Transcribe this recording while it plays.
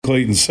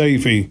Clayton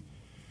Sayfie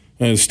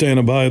is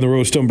standing by the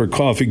Roast Umber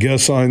Coffee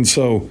guest line.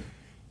 So,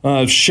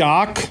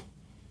 shock,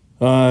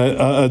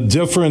 a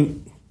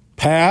different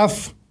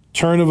path,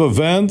 turn of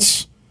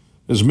events.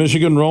 Is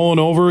Michigan rolling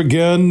over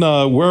again?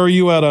 Where are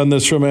you at on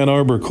this from Ann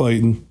Arbor,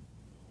 Clayton?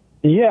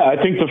 Yeah, I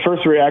think the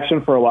first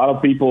reaction for a lot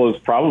of people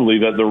is probably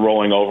that they're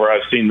rolling over.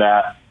 I've seen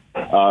that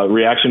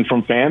reaction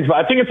from fans, but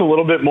I think it's a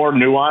little bit more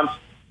nuanced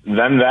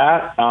than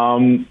that.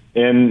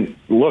 And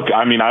look,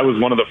 I mean, I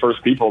was one of the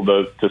first people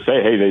to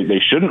say, hey,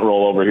 they shouldn't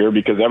roll over here,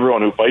 because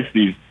everyone who fights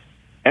these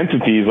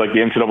entities like the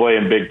NCAA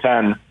and Big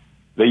Ten,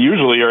 they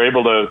usually are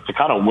able to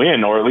kind of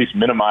win or at least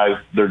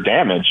minimize their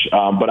damage.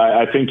 But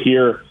I think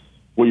here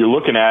what you're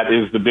looking at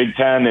is the Big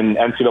Ten and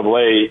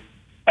NCAA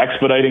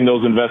expediting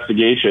those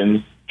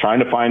investigations, trying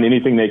to find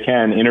anything they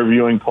can,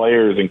 interviewing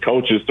players and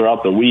coaches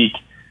throughout the week,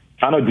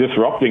 kind of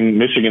disrupting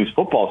Michigan's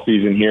football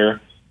season here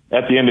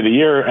at the end of the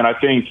year. And I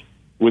think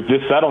with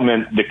this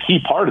settlement, the key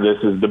part of this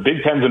is the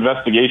Big Ten's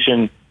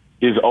investigation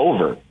is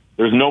over.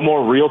 There's no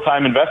more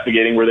real-time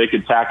investigating where they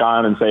could tack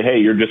on and say, hey,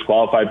 you're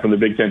disqualified from the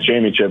Big Ten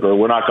championship, or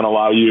we're not going to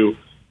allow you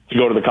to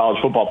go to the college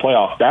football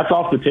playoff. That's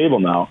off the table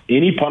now.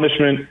 Any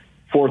punishment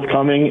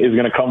forthcoming is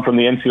going to come from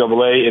the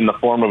NCAA in the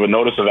form of a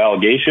notice of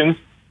allegations.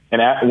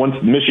 And once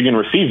Michigan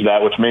receives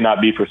that, which may not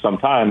be for some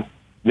time,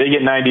 they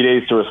get 90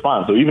 days to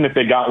respond. So even if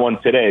they got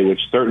one today, which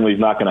certainly is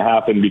not going to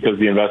happen because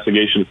the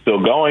investigation is still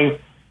going,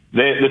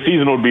 the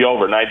season would be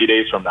over 90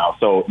 days from now.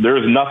 So there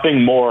is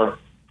nothing more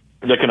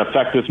that can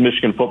affect this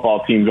Michigan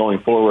football team going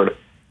forward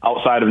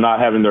outside of not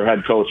having their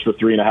head coach for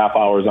 3.5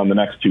 hours on the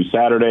next 2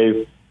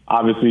 Saturdays.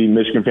 Obviously,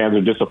 Michigan fans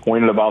are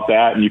disappointed about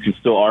that, and you can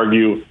still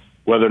argue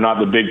whether or not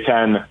the Big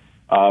Ten,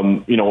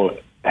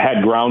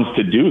 had grounds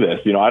to do this.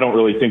 I don't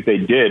really think they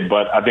did,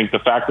 but I think the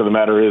fact of the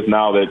matter is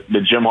now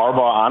that Jim Harbaugh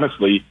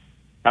honestly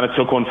kind of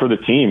took one for the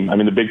team. I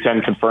mean, the Big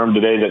Ten confirmed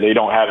today that they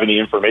don't have any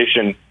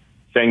information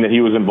saying that he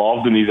was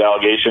involved in these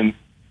allegations,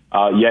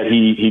 yet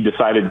he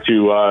decided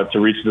to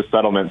reach this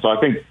settlement. So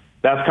I think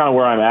that's kind of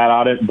where I'm at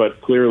on it,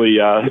 but clearly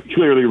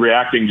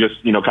reacting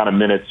just, kind of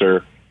minutes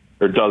or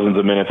dozens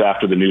of minutes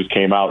after the news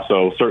came out.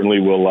 So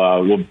certainly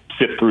we'll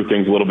sift through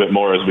things a little bit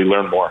more as we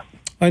learn more.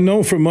 I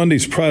know from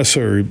Monday's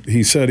presser,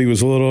 he said he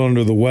was a little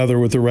under the weather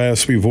with a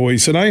raspy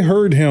voice, and I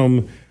heard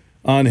him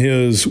on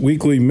his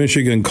weekly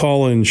Michigan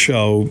call-in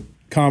show,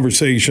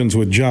 Conversations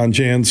with John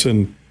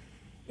Jansen,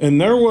 and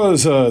there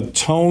was a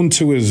tone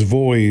to his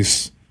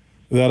voice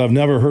that I've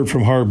never heard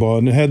from Harbaugh,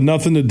 and it had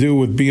nothing to do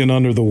with being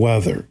under the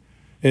weather.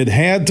 It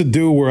had to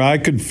do where I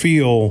could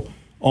feel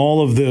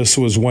all of this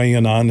was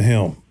weighing on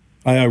him.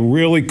 I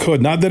really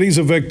could. Not that he's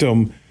a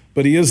victim,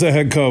 but he is the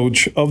head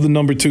coach of the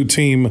number 2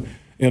 team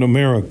in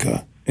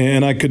America.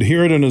 And I could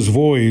hear it in his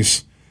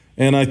voice,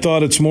 and I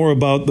thought it's more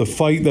about the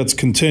fight that's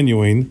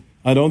continuing.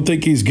 I don't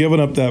think he's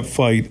given up that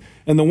fight.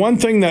 And the one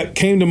thing that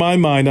came to my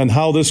mind on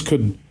how this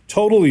could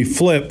totally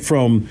flip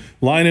from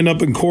lining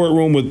up in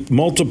courtroom with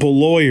multiple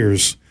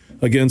lawyers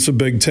against the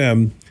Big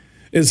Ten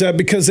is that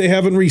because they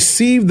haven't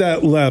received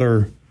that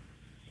letter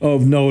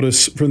of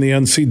notice from the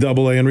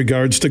NCAA in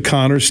regards to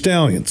Connor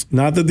Stallions.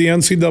 Not that the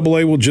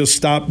NCAA will just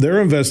stop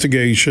their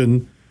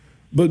investigation,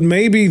 but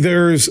maybe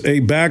there's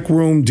a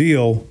backroom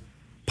deal.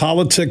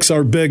 Politics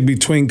are big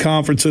between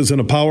conferences and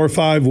a Power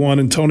 5-1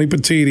 and Tony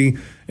Petitti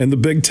and the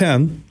Big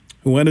Ten,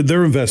 who ended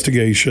their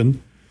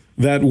investigation,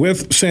 that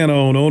with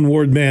Sanaono and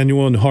Ward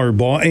Manuel and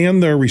Harbaugh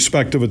and their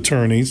respective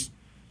attorneys,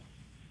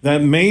 that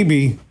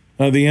maybe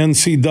the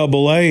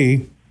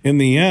NCAA in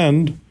the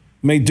end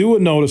may do a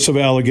notice of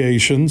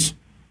allegations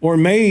or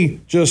may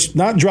just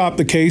not drop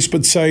the case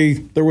but say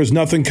there was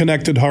nothing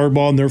connected to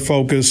Harbaugh and their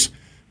focus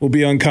will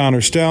be on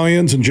Connor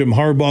Stallions and Jim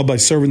Harbaugh by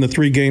serving the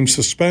 3-game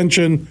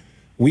suspension.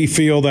 We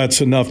feel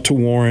that's enough to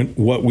warrant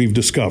what we've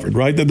discovered,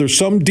 right? That there's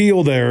some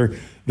deal there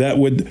that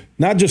would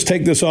not just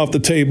take this off the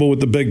table with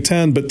the Big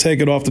Ten, but take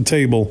it off the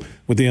table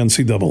with the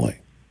NCAA.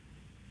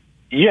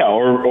 Yeah,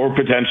 or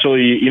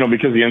potentially,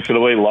 because the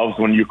NCAA loves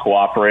when you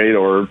cooperate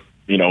or,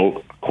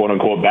 quote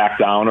unquote, back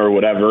down or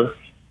whatever.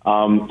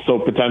 So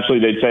potentially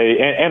they'd say,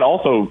 and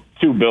also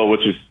too, Bill,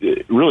 which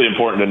is really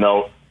important to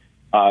know,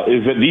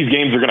 is that these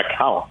games are going to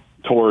count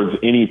towards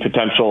any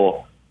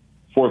potential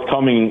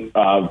forthcoming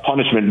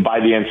punishment by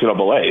the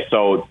NCAA.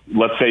 So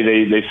let's say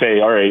they say,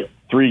 all right,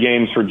 3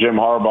 games for Jim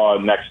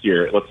Harbaugh next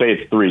year. Let's say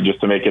it's 3, just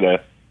to make it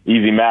a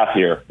easy math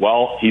here.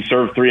 Well, he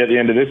served 3 at the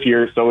end of this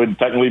year, so it'd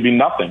technically be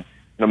nothing.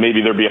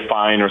 Maybe there'd be a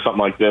fine or something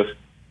like this.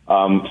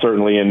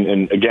 Certainly,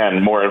 and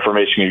again, more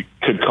information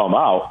could come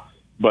out,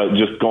 but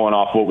just going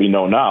off what we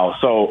know now.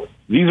 So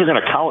these are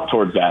going to count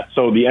towards that.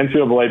 So the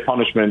NCAA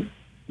punishment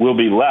will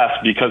be less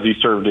because he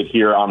served it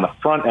here on the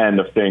front end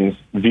of things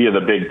via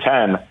the Big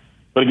Ten.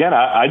 But again,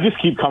 I just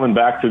keep coming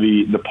back to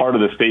the part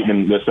of the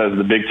statement that says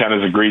the Big Ten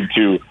has agreed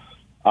to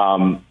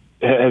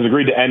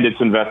end its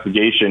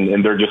investigation,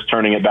 and they're just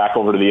turning it back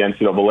over to the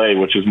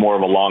NCAA, which is more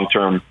of a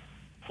long-term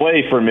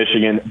play for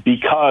Michigan,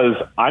 because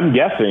I'm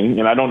guessing,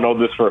 and I don't know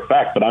this for a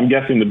fact, but I'm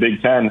guessing the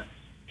Big Ten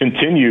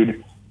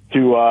continued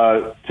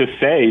to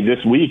say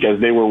this week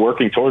as they were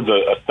working towards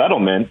a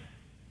settlement,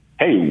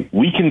 hey,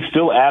 we can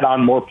still add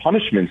on more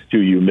punishments to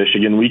you,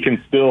 Michigan. We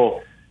can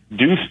still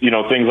do,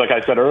 things like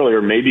I said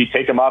earlier, maybe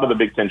take them out of the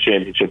Big Ten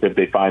championship if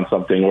they find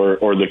something,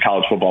 or the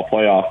college football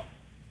playoff.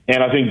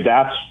 And I think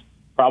that's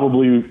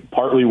probably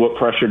partly what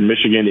pressured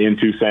Michigan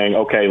into saying,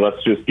 okay,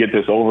 let's just get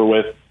this over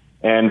with.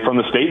 And from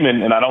the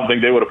statement, and I don't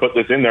think they would have put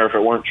this in there if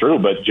it weren't true,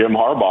 but Jim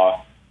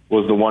Harbaugh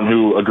was the one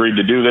who agreed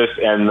to do this,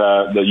 and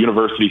the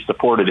university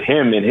supported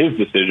him in his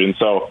decision.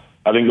 So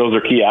I think those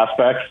are key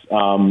aspects.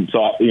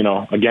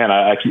 Again,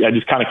 I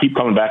just kind of keep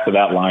coming back to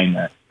that line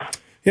there.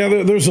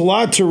 Yeah, there's a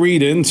lot to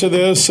read into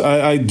this.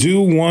 I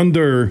do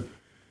wonder,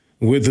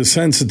 with the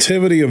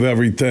sensitivity of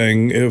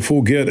everything, if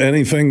we'll get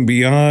anything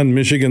beyond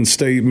Michigan's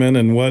statement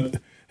and what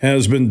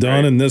has been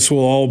done, and this will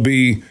all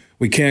be,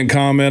 we can't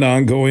comment on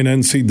ongoing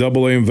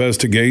NCAA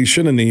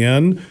investigation in the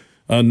end.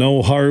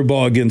 No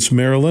Harbaugh against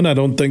Maryland. I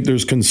don't think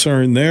there's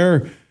concern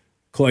there,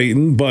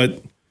 Clayton,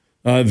 but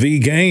the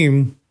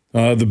game,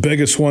 the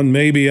biggest one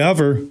maybe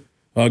ever,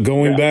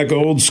 going back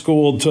old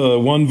school to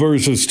 1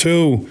 versus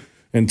 2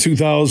 in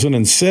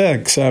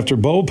 2006 after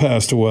Bo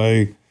passed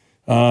away.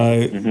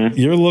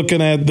 You're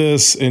looking at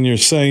this and you're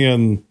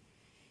saying,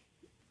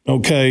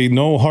 okay,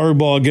 no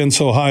Harbaugh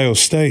against Ohio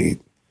State.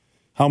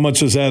 How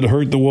much does that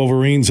hurt the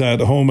Wolverines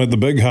at home at the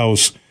Big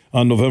House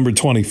on November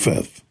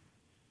 25th?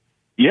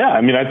 Yeah,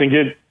 I mean, I think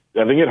it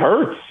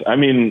hurts. I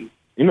mean,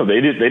 they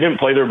didn't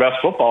play their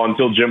best football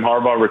until Jim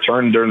Harbaugh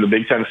returned during the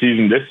Big Ten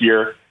season this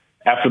year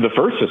after the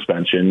first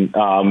suspension.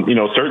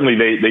 Certainly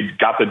they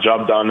got the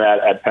job done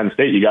at Penn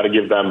State. You got to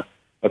give them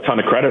a ton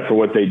of credit for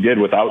what they did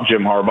without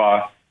Jim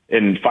Harbaugh,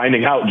 and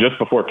finding out just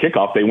before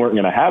kickoff they weren't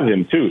going to have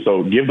him too.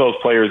 So give those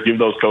players, give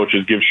those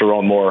coaches, give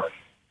Sharon Moore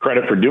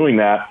credit for doing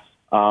that.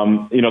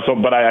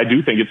 But I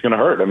do think it's going to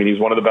hurt. I mean, he's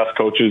one of the best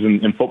coaches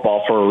in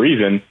football for a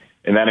reason,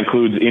 and that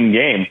includes in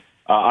game.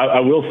 I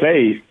will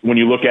say, when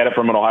you look at it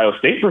from an Ohio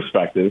State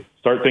perspective,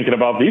 start thinking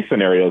about these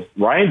scenarios.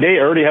 Ryan Day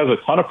already has a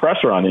ton of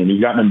pressure on him. He's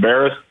gotten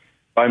embarrassed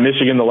by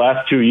Michigan the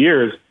last 2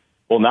 years.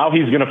 Well, now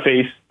he's going to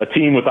face a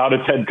team without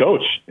its head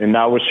coach, and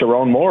now with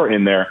Sharon Moore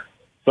in there.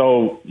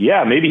 So,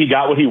 yeah, maybe he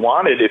got what he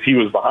wanted if he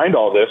was behind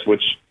all this,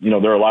 which, there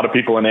are a lot of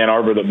people in Ann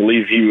Arbor that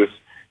believe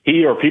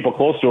he or people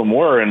close to him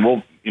were, and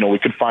we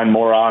could find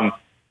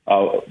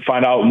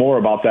out more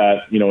about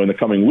that, in the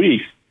coming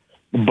weeks.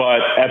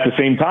 But at the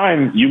same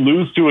time, you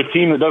lose to a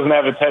team that doesn't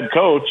have its head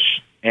coach,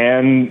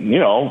 and,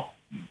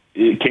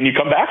 can you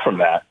come back from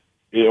that?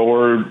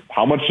 Or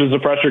how much does the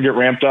pressure get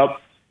ramped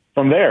up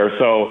from there?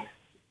 So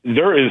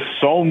there is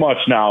so much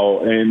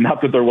now, and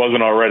not that there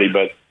wasn't already,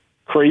 but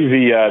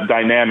crazy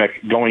dynamic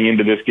going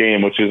into this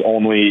game, which is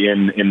only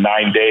in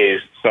 9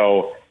 days.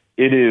 So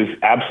it is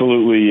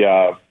absolutely,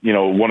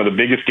 one of the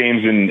biggest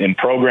games in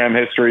program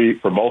history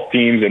for both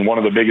teams, and one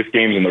of the biggest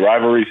games in the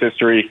rivalry's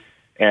history.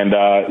 And,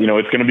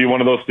 it's going to be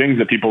one of those things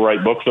that people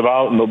write books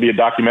about, and there'll be a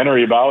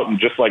documentary about. And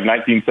just like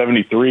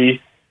 1973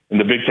 and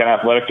the Big Ten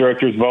athletic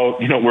directors vote,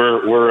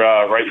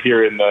 we're right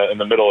here in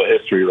the middle of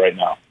history right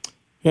now.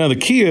 Yeah, the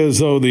key is,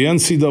 though, the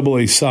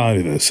NCAA side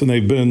of this, and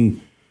they've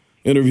been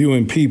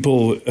interviewing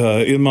people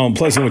in Mount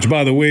Pleasant, which,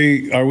 by the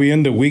way, are we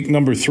into week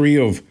number 3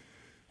 of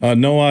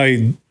no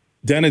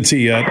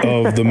identity yet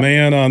of the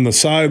man on the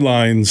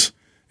sidelines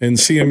in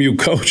CMU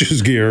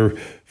coach's gear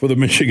for the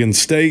Michigan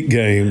State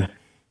game?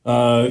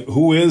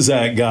 Who is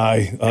that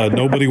guy?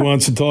 Nobody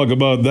wants to talk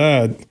about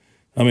that.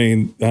 I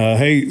mean,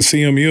 hey,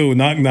 CMU,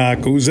 knock, knock.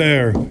 Who's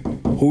there?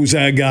 Who's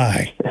that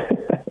guy?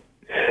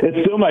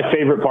 It's still my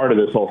favorite part of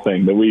this whole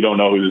thing, that we don't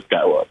know who this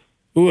guy was.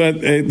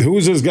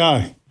 Who's this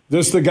guy?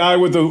 Just the guy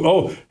with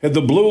had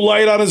the blue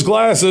light on his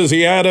glasses.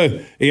 He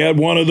had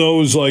one of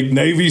those like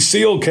Navy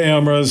SEAL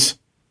cameras.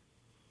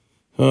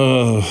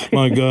 Oh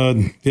my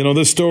God!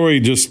 This story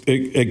just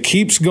it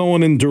keeps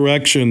going in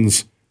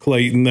directions,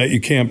 Clayton, that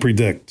you can't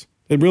predict.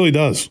 It really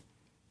does.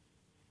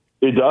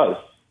 It does.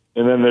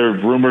 And then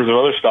there's rumors of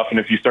other stuff. And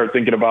if you start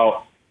thinking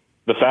about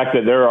the fact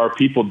that there are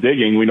people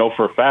digging, we know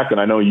for a fact,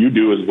 and I know you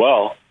do as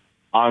well,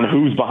 on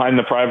who's behind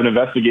the private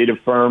investigative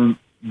firm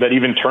that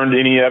even turned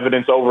any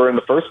evidence over in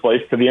the first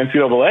place to the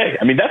NCAA.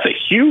 I mean, that's a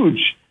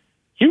huge,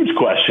 huge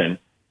question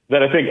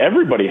that I think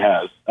everybody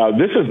has.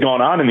 This has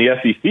gone on in the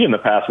SEC in the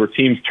past, where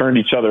teams turned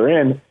each other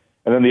in,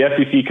 and then the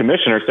SEC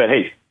commissioner said,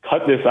 hey,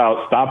 cut this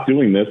out, stop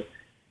doing this.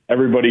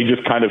 Everybody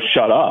just kind of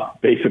shut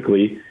up,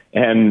 basically,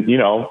 and,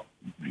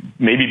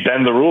 maybe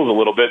bend the rules a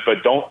little bit,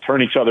 but don't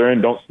turn each other in,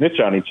 don't snitch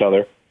on each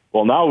other.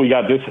 Well, now we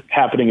got this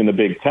happening in the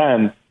Big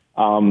Ten.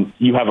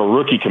 You have a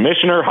rookie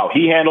commissioner, how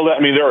he handled it.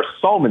 I mean, there are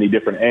so many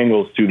different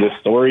angles to this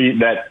story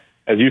that,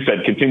 as you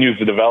said, continues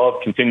to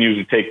develop, continues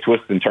to take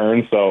twists and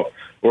turns. So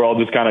we're all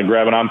just kind of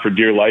grabbing on for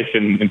dear life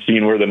and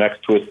seeing where the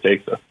next twist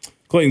takes us.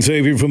 Clayton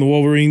Sayfie from the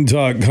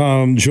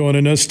Wolverine.com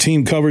joining us.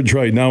 Team coverage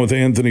right now with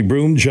Anthony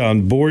Broom,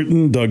 John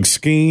Borton, Doug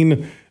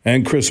Skeen,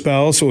 and Chris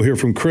Bell. So we'll hear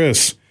from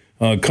Chris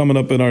coming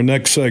up in our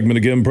next segment.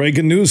 Again,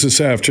 breaking news this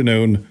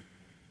afternoon.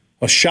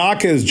 A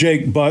shock, as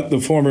Jake Butt,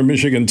 the former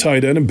Michigan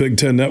tight end and Big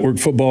Ten Network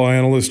football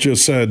analyst,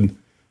 just said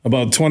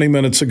about 20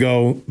 minutes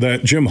ago,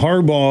 that Jim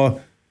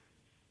Harbaugh,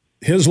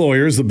 his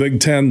lawyers, the Big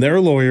Ten, their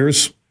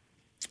lawyers,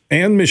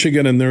 and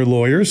Michigan and their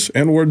lawyers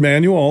and Ward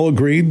Manuel all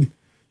agreed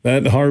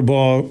that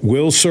Harbaugh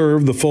will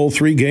serve the full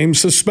 3-game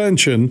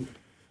suspension.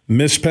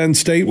 Miss Penn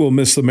State will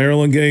miss the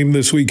Maryland game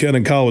this weekend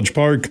in College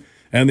Park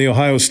and the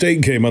Ohio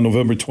State game on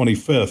November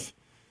 25th.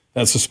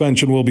 That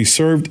suspension will be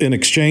served. In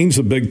exchange,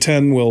 the Big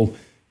Ten will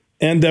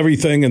end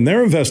everything in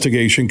their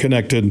investigation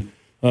connected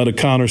to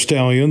Connor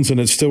Stallions, and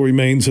it still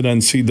remains an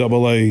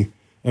NCAA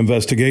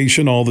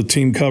investigation. All the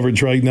team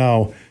coverage right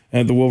now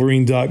at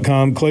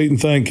thewolverine.com. Clayton,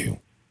 thank you.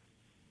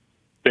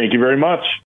 Thank you very much.